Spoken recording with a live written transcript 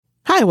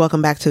Hi,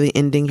 welcome back to the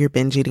Ending Your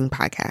Binge Eating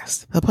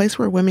podcast, the place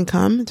where women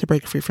come to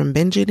break free from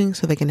binge eating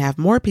so they can have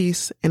more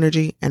peace,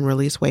 energy, and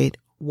release weight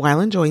while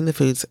enjoying the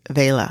foods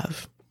they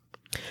love.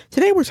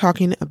 Today, we're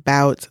talking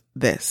about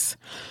this.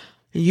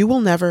 You will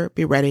never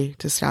be ready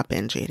to stop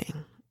binge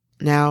eating.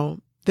 Now,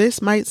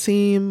 this might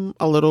seem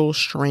a little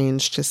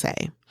strange to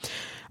say,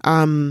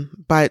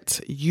 but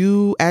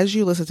as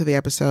you listen to the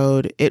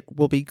episode, it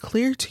will be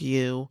clear to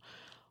you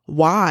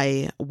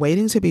why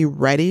waiting to be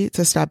ready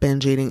to stop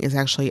binge eating is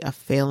actually a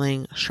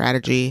failing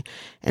strategy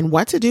and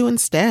what to do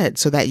instead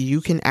so that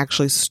you can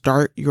actually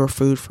start your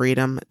food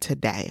freedom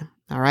today.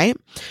 All right.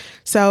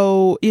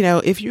 So,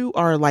 if you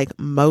are like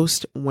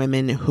most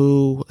women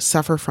who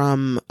suffer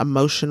from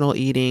emotional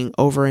eating,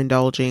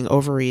 overindulging,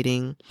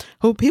 overeating,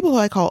 people who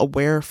I call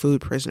aware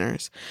food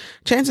prisoners,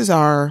 chances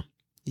are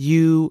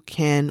you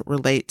can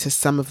relate to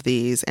some of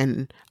these,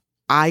 and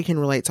I can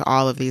relate to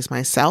all of these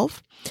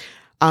myself.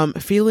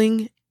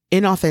 Feeling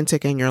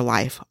inauthentic in your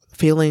life,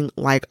 feeling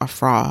like a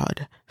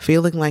fraud,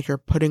 feeling like you're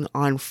putting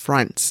on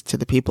fronts to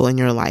the people in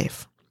your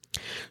life,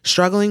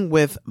 struggling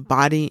with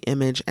body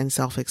image and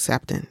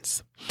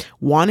self-acceptance,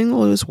 wanting to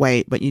lose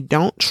weight, but you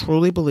don't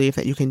truly believe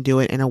that you can do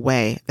it in a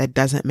way that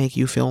doesn't make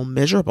you feel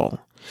miserable.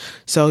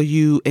 So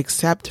you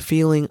accept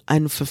feeling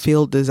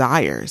unfulfilled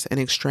desires in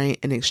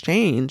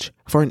exchange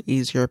for an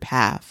easier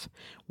path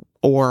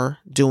or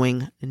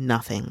doing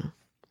nothing.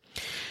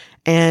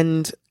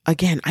 And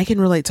again, I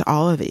can relate to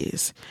all of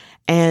these.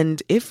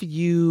 And if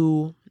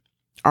you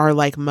are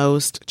like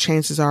most,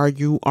 chances are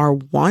you are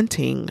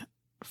wanting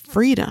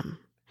freedom.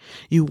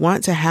 You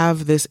want to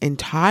have this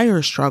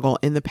entire struggle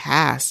in the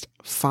past,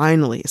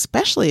 finally,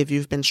 especially if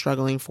you've been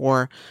struggling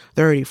for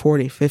 30,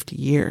 40, 50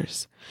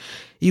 years.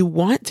 You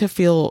want to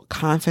feel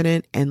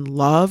confident and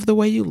love the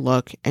way you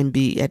look and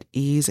be at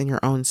ease in your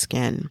own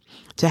skin,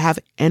 to have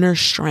inner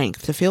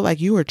strength, to feel like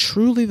you are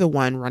truly the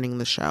one running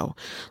the show,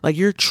 like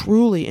you're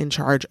truly in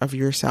charge of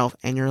yourself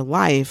and your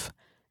life,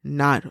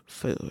 not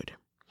food.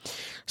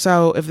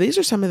 So if these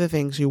are some of the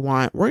things you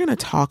want, we're going to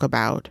talk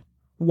about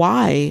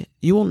why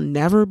you will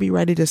never be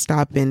ready to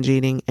stop binge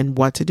eating and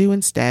what to do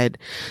instead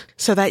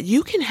so that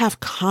you can have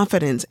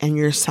confidence in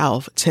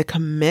yourself to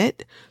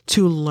commit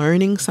to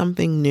learning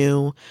something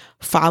new,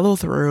 follow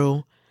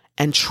through,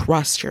 and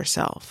trust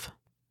yourself.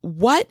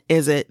 What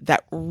is it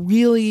that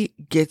really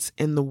gets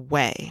in the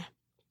way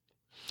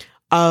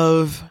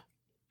of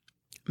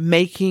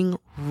making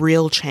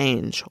real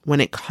change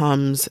when it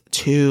comes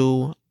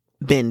to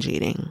binge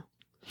eating?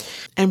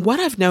 And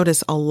what I've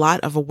noticed a lot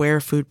of aware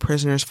food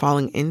prisoners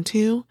falling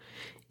into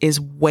is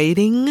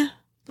waiting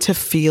to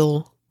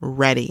feel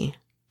ready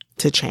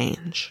to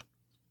change.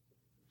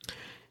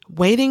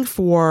 Waiting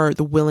for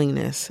the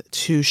willingness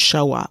to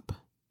show up.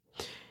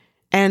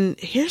 And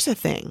here's the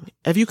thing.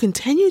 If you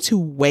continue to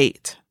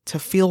wait to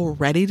feel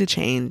ready to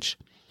change,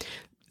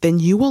 then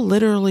you will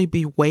literally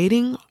be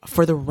waiting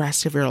for the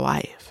rest of your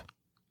life.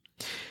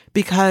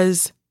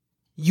 Because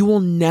you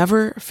will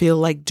never feel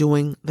like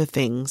doing the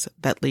things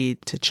that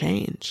lead to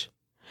change.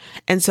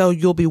 And so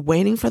you'll be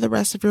waiting for the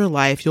rest of your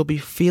life. You'll be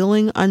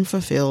feeling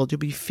unfulfilled. You'll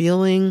be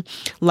feeling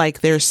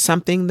like there's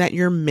something that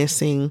you're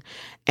missing.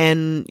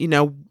 And,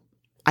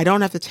 I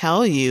don't have to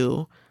tell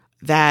you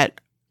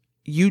that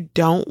you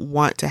don't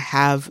want to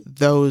have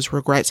those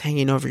regrets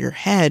hanging over your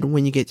head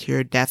when you get to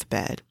your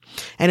deathbed.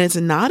 And it's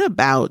not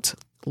about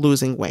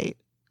losing weight.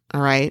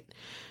 All right.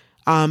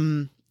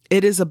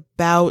 It is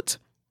about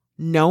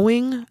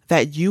knowing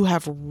that you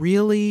have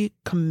really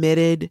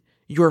committed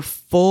your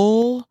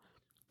full,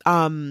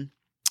 you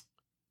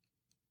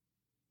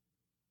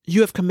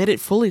have committed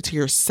fully to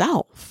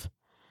yourself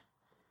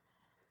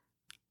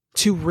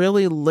to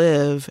really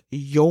live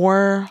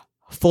your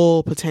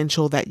full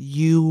potential that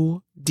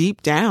you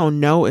deep down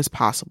know is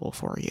possible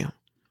for you.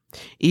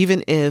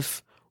 Even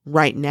if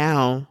right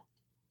now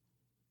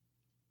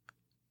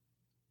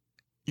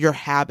your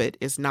habit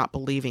is not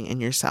believing in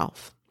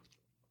yourself.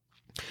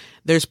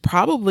 There's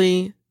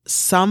probably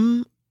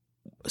some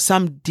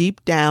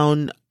deep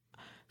down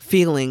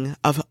feeling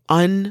of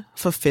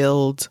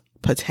unfulfilled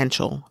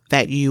potential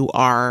that you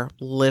are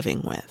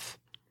living with.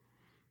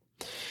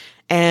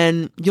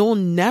 And you'll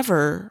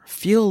never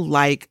feel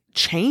like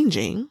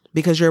changing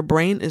because your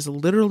brain is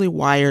literally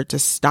wired to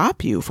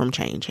stop you from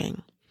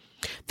changing.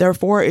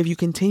 Therefore, if you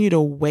continue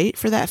to wait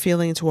for that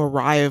feeling to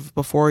arrive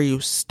before you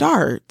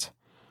start,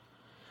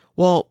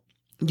 well,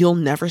 you'll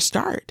never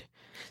start.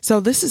 So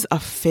this is a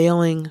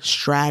failing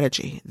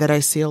strategy that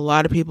I see a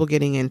lot of people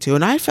getting into.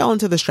 And I fell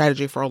into the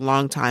strategy for a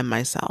long time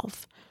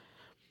myself.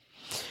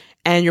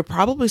 And you're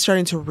probably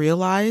starting to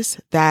realize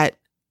that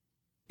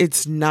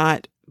it's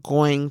not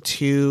going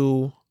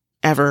to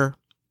ever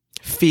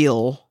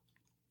feel,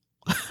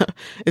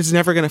 it's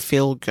never going to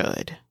feel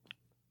good.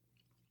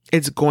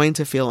 It's going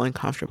to feel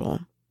uncomfortable.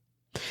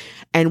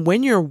 And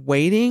when you're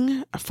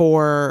waiting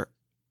for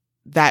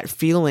that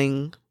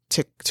feeling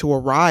to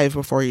arrive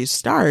before you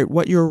start,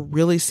 what you're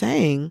really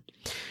saying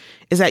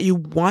is that you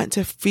want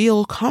to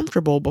feel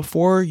comfortable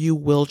before you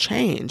will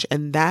change.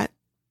 And that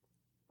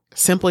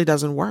simply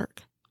doesn't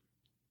work.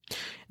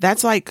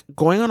 That's like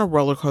going on a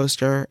roller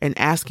coaster and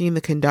asking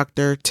the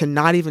conductor to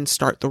not even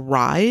start the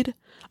ride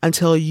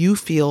until you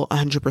feel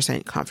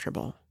 100%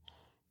 comfortable.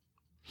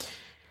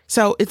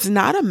 So it's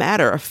not a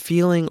matter of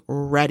feeling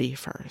ready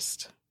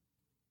first.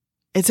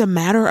 It's a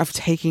matter of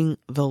taking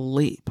the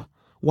leap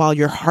while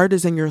your heart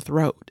is in your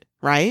throat,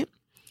 right?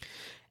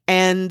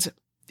 And,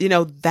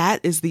 that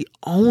is the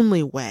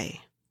only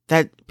way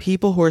that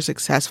people who are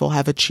successful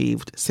have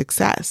achieved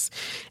success.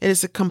 It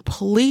is a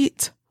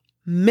complete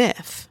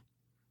myth.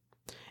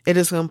 It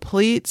is a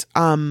complete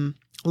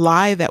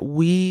lie that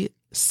we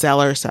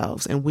sell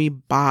ourselves and we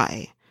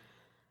buy,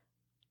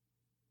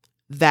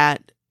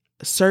 that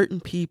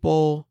certain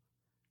people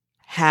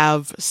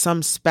have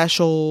some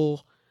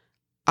special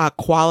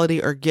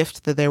quality or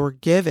gift that they were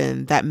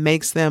given that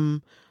makes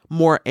them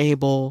more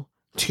able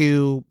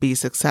to be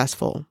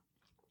successful.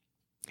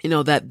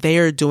 That they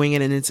are doing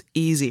it and it's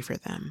easy for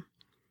them.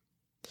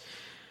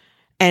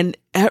 And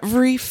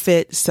every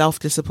fit,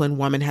 self-disciplined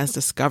woman has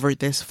discovered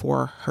this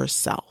for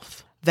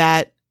herself,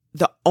 that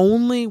the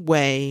only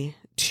way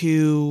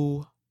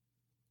to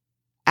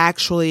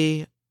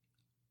actually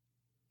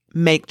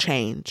make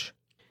change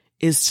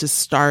is to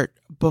start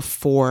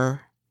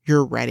before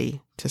you're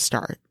ready to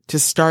start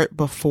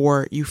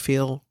before you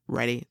feel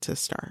ready to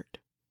start.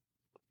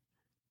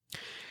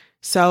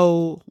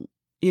 So,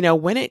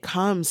 when it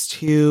comes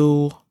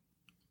to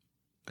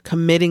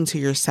committing to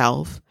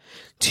yourself,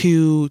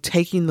 to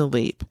taking the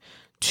leap,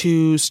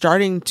 to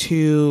starting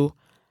to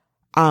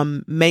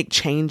make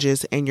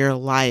changes in your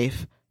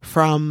life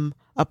from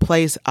a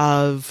place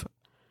of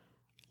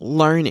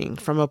learning,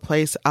 from a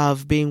place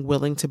of being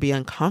willing to be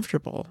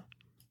uncomfortable,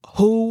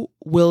 who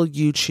will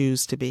you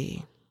choose to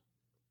be?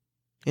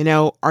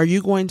 Are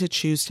you going to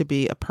choose to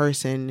be a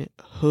person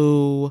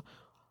who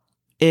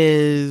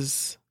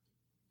is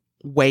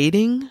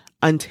waiting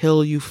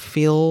until you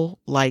feel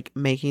like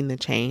making the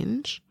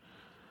change?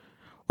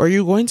 Or are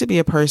you going to be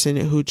a person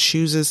who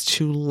chooses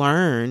to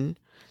learn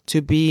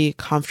to be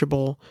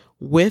comfortable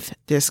with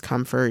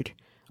discomfort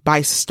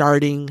by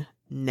starting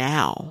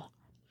now,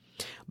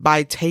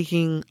 by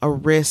taking a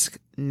risk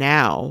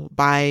now,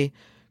 by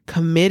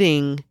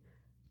committing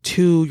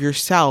to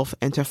yourself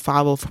and to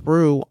follow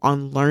through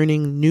on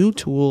learning new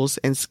tools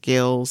and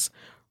skills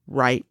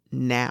right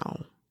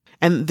now?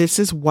 And this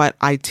is what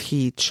I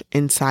teach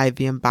inside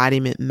the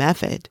embodiment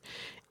method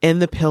in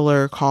the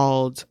pillar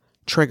called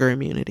trigger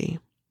immunity.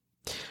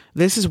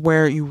 This is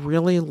where you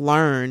really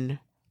learn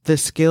the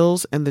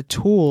skills and the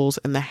tools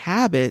and the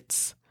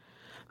habits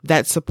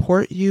that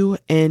support you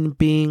in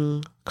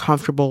being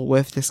comfortable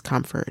with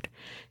discomfort,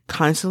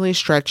 constantly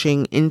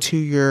stretching into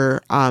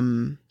your, out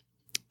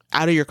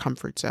of your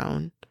comfort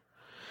zone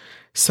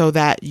so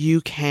that you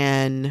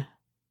can,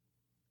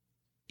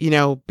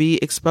 be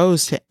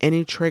exposed to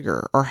any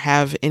trigger or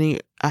have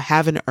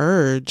an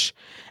urge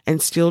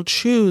and still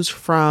choose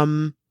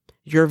from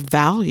your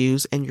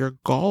values and your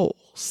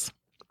goals.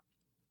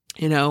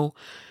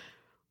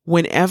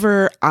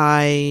 Whenever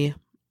I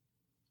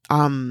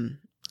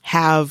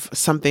have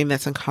something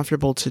that's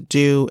uncomfortable to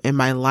do in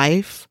my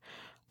life,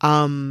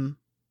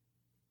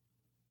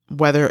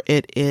 whether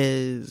it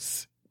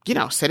is,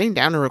 sitting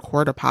down to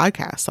record a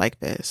podcast like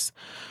this,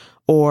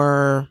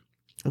 or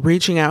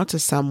reaching out to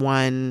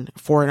someone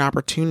for an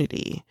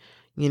opportunity,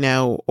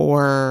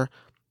 or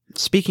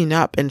speaking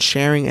up and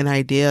sharing an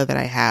idea that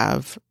I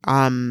have,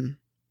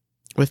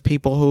 with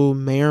people who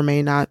may or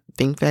may not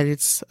think that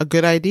it's a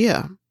good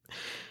idea.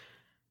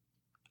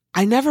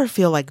 I never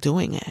feel like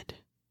doing it.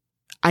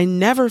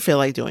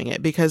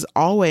 Because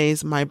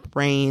always my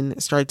brain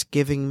starts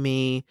giving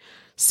me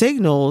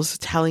signals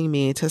telling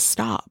me to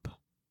stop.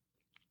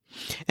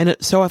 And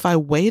so if I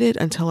waited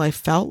until I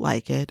felt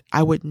like it,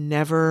 I would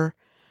never,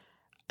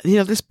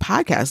 this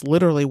podcast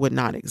literally would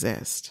not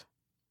exist.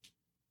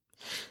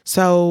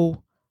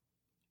 So,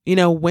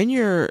 when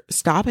you're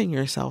stopping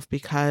yourself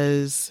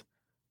because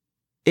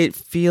it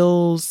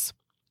feels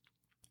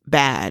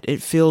bad,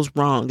 it feels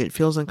wrong, it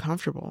feels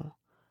uncomfortable,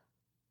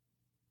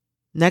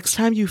 next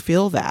time you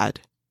feel that,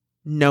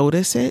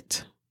 notice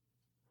it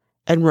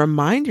and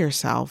remind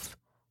yourself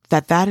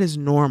that that is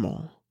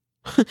normal.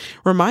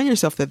 Remind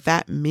yourself that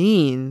that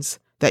means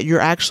that you're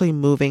actually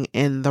moving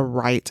in the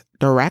right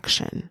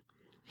direction.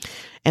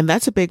 And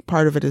that's a big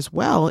part of it as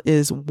well,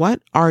 is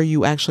what are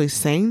you actually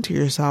saying to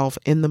yourself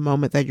in the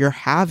moment that you're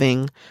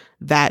having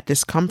that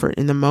discomfort,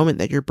 in the moment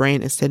that your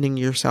brain is sending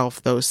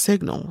yourself those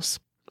signals?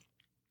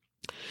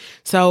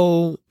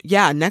 So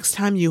yeah, next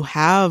time you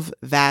have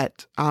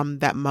that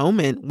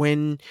moment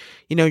when,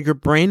 your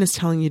brain is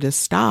telling you to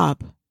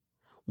stop,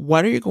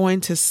 what are you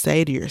going to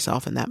say to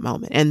yourself in that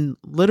moment? And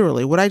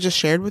literally what I just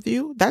shared with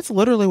you, that's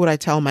literally what I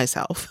tell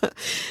myself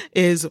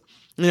is,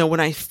 when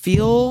I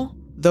feel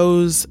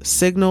those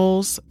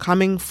signals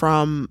coming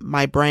from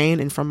my brain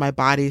and from my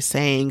body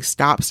saying,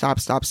 stop, stop,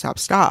 stop, stop,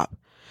 stop,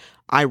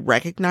 I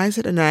recognize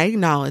it and I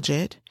acknowledge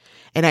it.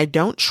 And I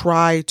don't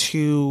try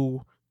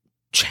to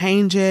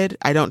change it.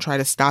 I don't try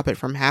to stop it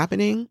from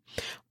happening.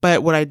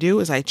 But what I do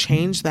is I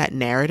change that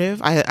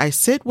narrative. I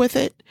sit with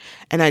it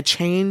and I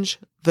change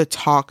the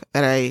talk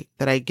that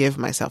I give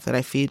myself, that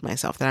I feed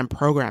myself, that I'm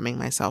programming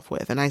myself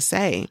with. And I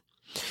say,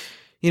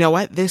 you know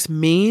what? This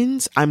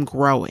means I'm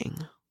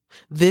growing.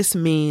 This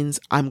means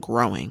I'm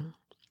growing.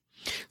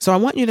 So I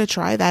want you to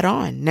try that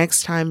on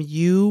next time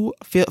you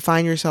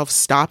find yourself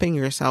stopping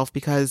yourself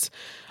because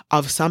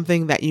of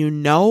something that you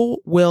know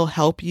will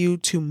help you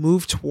to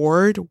move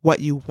toward what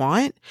you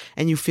want,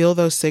 and you feel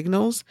those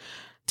signals.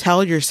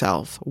 Tell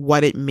yourself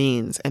what it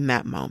means in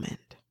that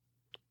moment.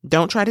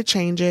 Don't try to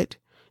change it.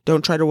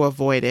 Don't try to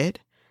avoid it.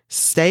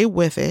 Stay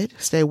with it.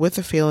 Stay with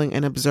the feeling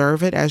and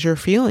observe it as you're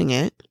feeling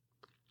it.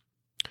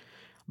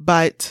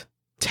 But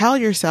tell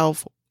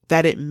yourself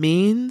that it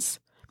means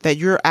that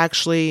you're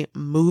actually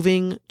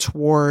moving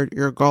toward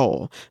your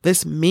goal.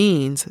 This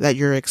means that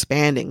you're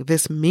expanding.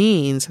 This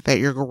means that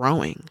you're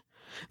growing.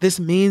 This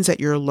means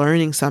that you're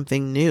learning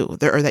something new,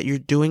 or that you're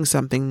doing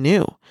something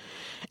new.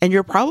 And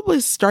you're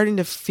probably starting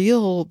to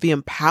feel the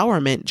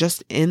empowerment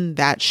just in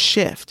that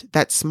shift,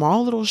 that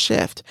small little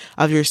shift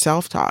of your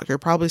self-talk. You're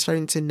probably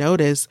starting to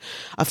notice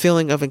a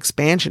feeling of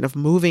expansion, of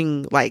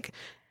moving like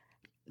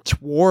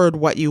toward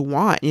what you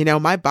want. You know,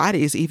 my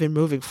body is even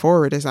moving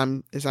forward as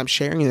I'm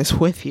sharing this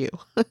with you.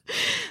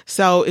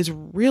 So it's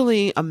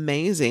really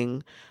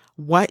amazing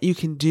what you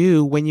can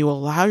do when you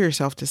allow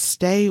yourself to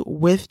stay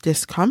with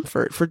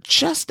discomfort for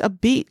just a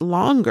beat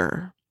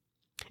longer.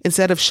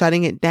 Instead of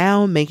shutting it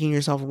down, making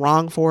yourself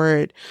wrong for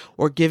it,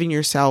 or giving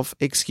yourself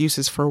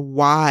excuses for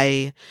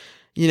why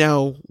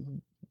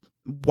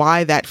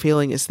that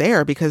feeling is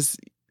there. Because,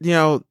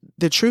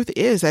 the truth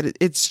is that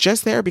it's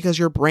just there because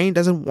your brain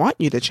doesn't want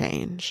you to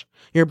change.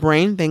 Your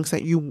brain thinks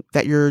that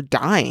you're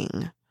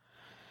dying.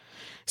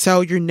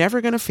 So you're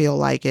never going to feel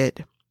like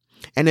it.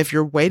 And if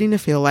you're waiting to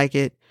feel like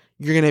it,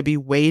 you're going to be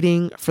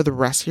waiting for the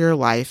rest of your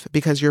life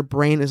because your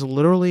brain is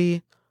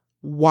literally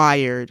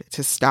wired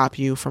to stop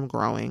you from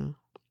growing.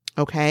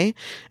 Okay.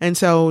 And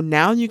so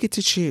now you get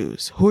to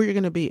choose who you're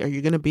going to be. Are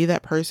you going to be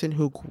that person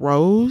who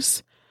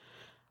grows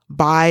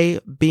by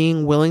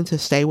being willing to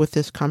stay with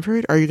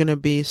discomfort? Or are you going to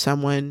be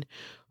someone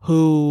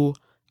who,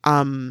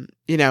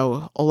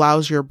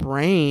 allows your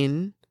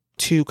brain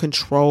to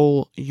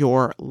control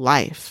your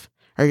life?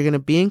 Are you going to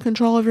be in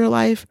control of your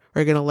life, or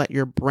are you going to let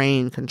your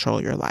brain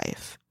control your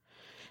life?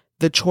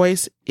 The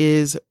choice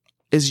is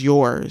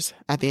yours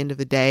at the end of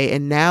the day.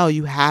 And now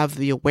you have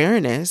the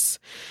awareness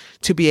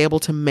to be able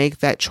to make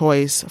that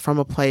choice from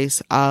a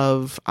place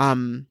of,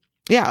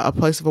 a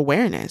place of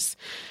awareness.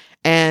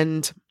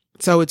 And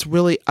so it's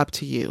really up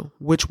to you.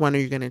 Which one are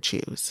you going to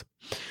choose?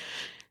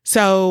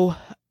 So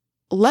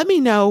let me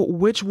know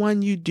which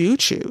one you do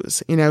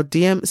choose. Send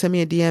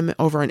me a DM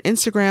over on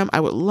Instagram. I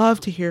would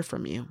love to hear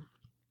from you.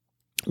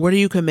 What are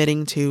you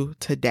committing to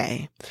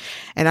today?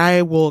 And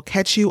I will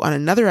catch you on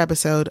another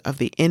episode of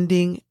the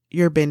Ending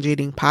Your Binge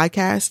Eating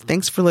podcast.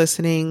 Thanks for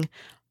listening.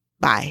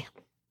 Bye.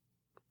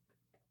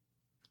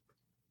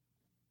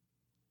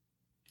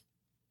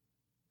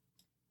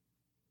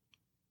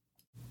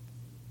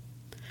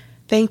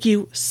 Thank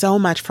you so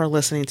much for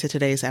listening to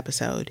today's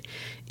episode.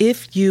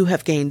 If you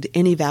have gained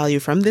any value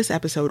from this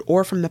episode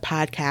or from the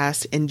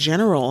podcast in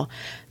general,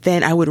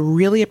 then I would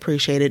really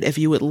appreciate it if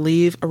you would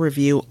leave a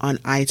review on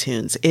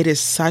iTunes. It is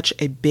such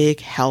a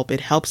big help.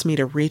 It helps me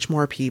to reach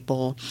more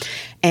people.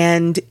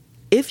 And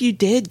if you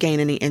did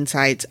gain any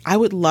insights, I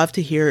would love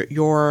to hear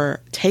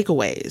your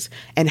takeaways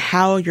and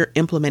how you're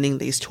implementing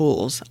these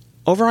tools.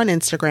 Over on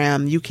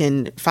Instagram, you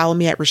can follow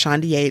me at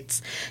Rashonda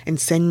Yates and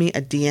send me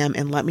a DM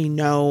and let me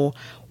know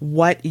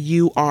what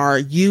you are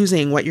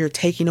using, what you're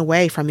taking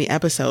away from the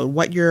episode,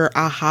 what your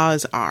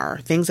ahas are,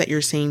 things that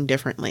you're seeing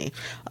differently.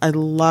 I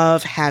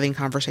love having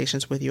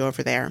conversations with you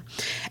over there.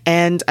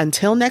 And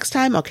until next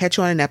time, I'll catch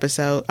you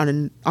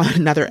on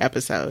another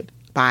episode.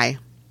 Bye.